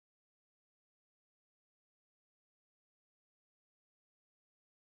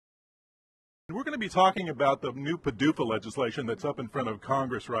We're going to be talking about the new PDUFA legislation that's up in front of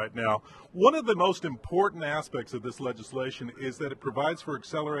Congress right now. One of the most important aspects of this legislation is that it provides for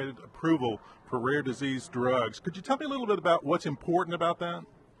accelerated approval for rare disease drugs. Could you tell me a little bit about what's important about that?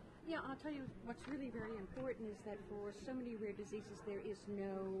 Yeah, I'll tell you what's really very important is that for so many rare diseases there is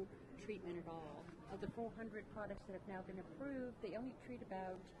no treatment at all. Of the 400 products that have now been approved, they only treat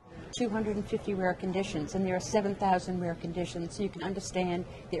about 250 rare conditions, and there are 7,000 rare conditions, so you can understand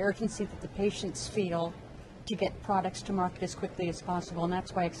the urgency that the patients feel to get products to market as quickly as possible, and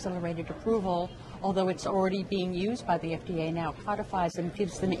that's why accelerated approval, although it's already being used by the FDA now, codifies and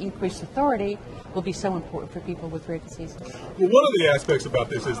gives them increased authority, will be so important for people with rare diseases. Well, one of the aspects about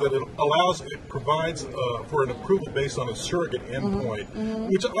this is that it provides for an approval based on a surrogate endpoint,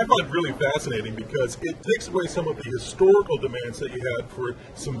 which I find really fascinating because it takes away some of the historical demands that you had for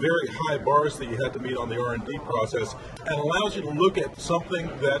some very high bars that you had to meet on the R&D process, and allows you to look at something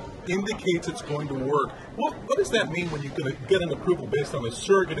that indicates it's going to work. What does that mean when you're going to get an approval based on a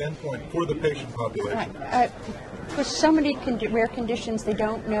surrogate endpoint for the patient population? Right. For so many rare conditions, they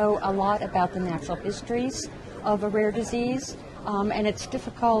don't know a lot about the natural histories of a rare disease, and it's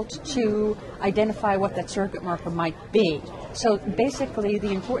difficult to identify what that surrogate marker might be. So basically,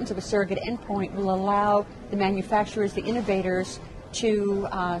 the importance of a surrogate endpoint will allow the manufacturers, the innovators, to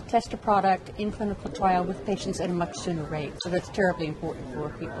test a product in clinical trial with patients at a much sooner rate. So that's terribly important for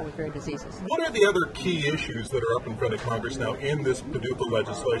people with rare diseases. What are the other key issues that are up in front of Congress now in this PDUFA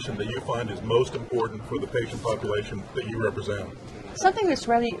legislation that you find is most important for the patient population that you represent? Something that's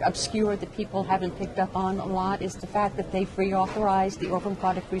really obscure that people haven't picked up on a lot is the fact that they've reauthorized the Orphan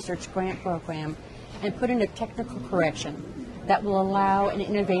Product Research Grant Program and put in a technical correction that will allow an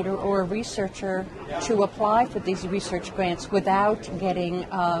innovator or a researcher to apply for these research grants without getting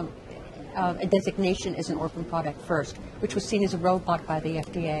a designation as an orphan product first, which was seen as a roadblock by the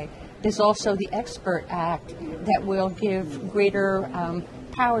FDA. There's also the Expert Act that will give greater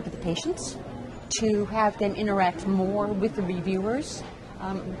power to the patients to have them interact more with the reviewers.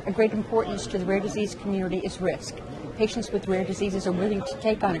 A great importance to the rare disease community is risk. Patients with rare diseases are willing to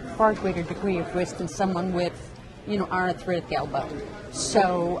take on a far greater degree of risk than someone with arthritic elbow.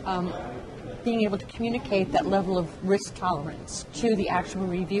 So being able to communicate that level of risk tolerance to the actual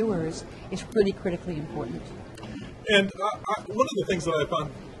reviewers is really critically important. And one of the things that I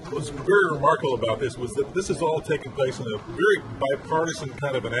found was very remarkable about this was that this is all taking place in a very bipartisan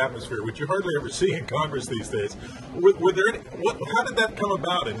kind of an atmosphere, which you hardly ever see in Congress these days. Were there how did that come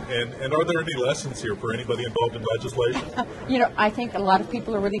about, and are there any lessons here for anybody involved in legislation? I think a lot of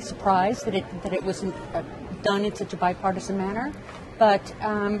people are really surprised that it wasn't done in such a bipartisan manner, but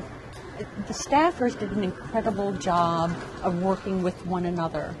the staffers did an incredible job of working with one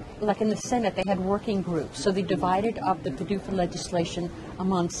another. Like in the Senate, they had working groups, so they divided up the PDUFA legislation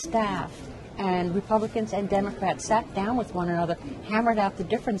among staff, and Republicans and Democrats sat down with one another, hammered out the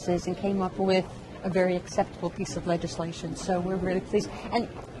differences, and came up with a very acceptable piece of legislation. So we're really pleased. And,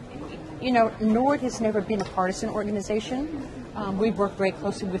 NORD has never been a partisan organization. We've worked very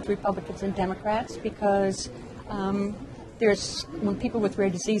closely with Republicans and Democrats because when people with rare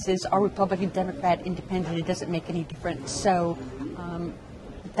diseases are Republican, Democrat, Independent, it doesn't make any difference. So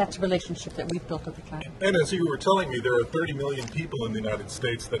that's a relationship that we've built over time. And as you were telling me, there are 30 million people in the United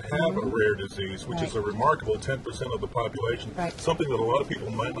States that have a rare disease, which is a remarkable 10% of the population. Right. Something that a lot of people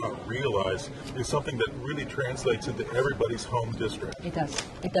might not realize is something that really translates into everybody's home district. It does.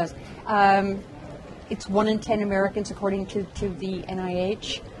 It does. It's 1 in 10 Americans, according to the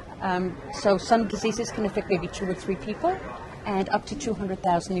NIH. So some diseases can affect maybe 2 or 3 people, and up to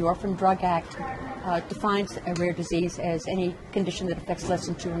 200,000. The Orphan Drug Act defines a rare disease as any condition that affects less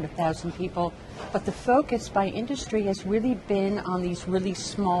than 200,000 people. But the focus by industry has really been on these really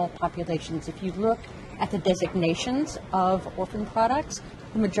small populations. If you look at the designations of orphan products,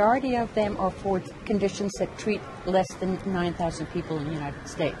 the majority of them are for conditions that treat less than 9,000 people in the United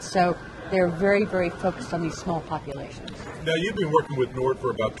States. So they're very, very focused on these small populations. Now, you've been working with NORD for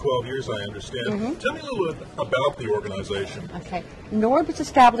about 12 years, I understand. Tell me a little bit about the organization. Okay. NORD was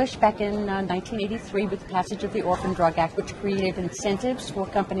established back in 1983 with the passage of the Orphan Drug Act, which created incentives for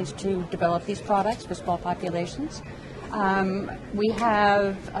companies to develop these products for small populations. We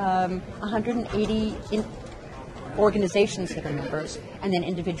have 180 organizations that are members, and then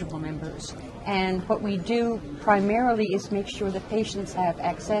individual members. And what we do primarily is make sure that patients have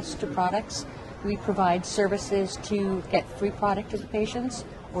access to products. We provide services to get free product to the patients,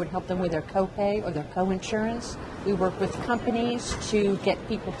 or to help them with their copay or their co-insurance. We work with companies to get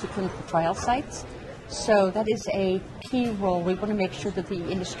people to clinical trial sites. So that is a key role. We want to make sure that the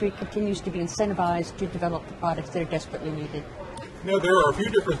industry continues to be incentivized to develop the products that are desperately needed. There are a few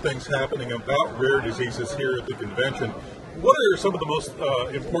different things happening about rare diseases here at the convention. What are some of the most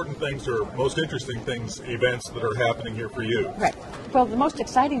important things or most interesting things, events that are happening here for you? Right. Well, the most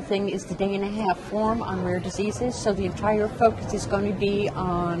exciting thing is the day-and-a-half forum on rare diseases. So the entire focus is going to be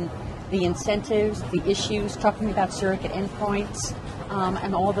on the incentives, the issues, talking about surrogate endpoints,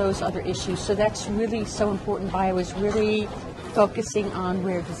 and all those other issues. So that's really so important. Bio is really focusing on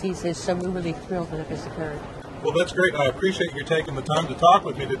rare diseases, so we're really thrilled that this occurred. Well, that's great. I appreciate you taking the time to talk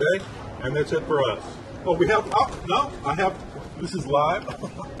with me today, and that's it for us. Oh, we have, this is live.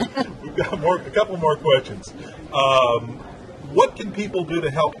 We've got a couple more questions. What can people do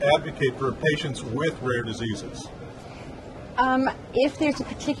to help advocate for patients with rare diseases? If there's a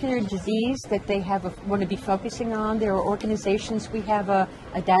particular disease that they want to be focusing on, there are organizations. We have a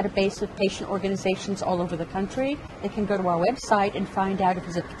database of patient organizations all over the country. They can go to our website and find out if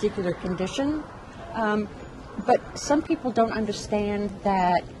there's a particular condition. But some people don't understand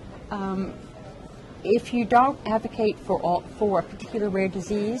that if you don't advocate for a particular rare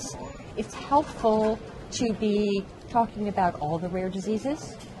disease, it's helpful to be talking about all the rare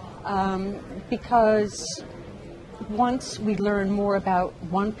diseases because once we learn more about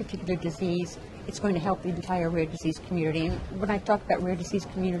one particular disease, it's going to help the entire rare disease community. And when I talk about rare disease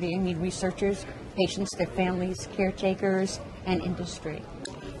community, I mean researchers, patients, their families, caretakers, and industry.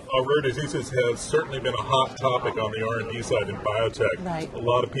 Rare diseases has certainly been a hot topic on the R&D side in biotech. Right. A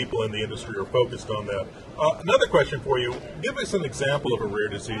lot of people in the industry are focused on that. Another question for you. Give us an example of a rare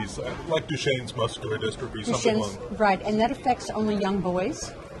disease, like Duchenne's muscular dystrophy. Right, and that affects only young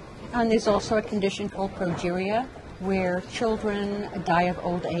boys. And there's also a condition called progeria, where children die of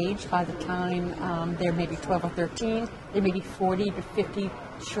old age by the time they're maybe 12 or 13. There may be 40 to 50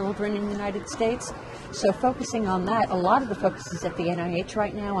 children in the United States. So focusing on that, a lot of the focus is at the NIH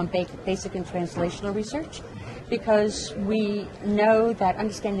right now on basic and translational research, because we know that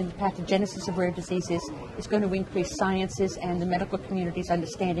understanding the pathogenesis of rare diseases is going to increase sciences and the medical community's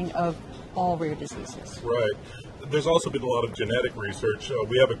understanding of all rare diseases. Right. There's also been a lot of genetic research.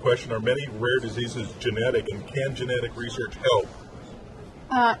 We have a question, are many rare diseases genetic, and can genetic research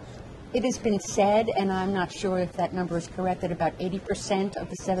help? It has been said, and I'm not sure if that number is correct, that about 80% of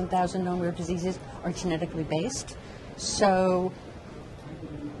the 7,000 known rare diseases are genetically based. So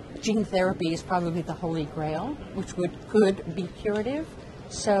gene therapy is probably the holy grail, which could be curative.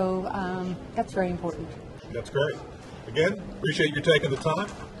 So that's very important. That's great. Again, appreciate you taking the time,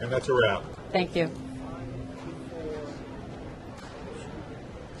 and that's a wrap. Thank you.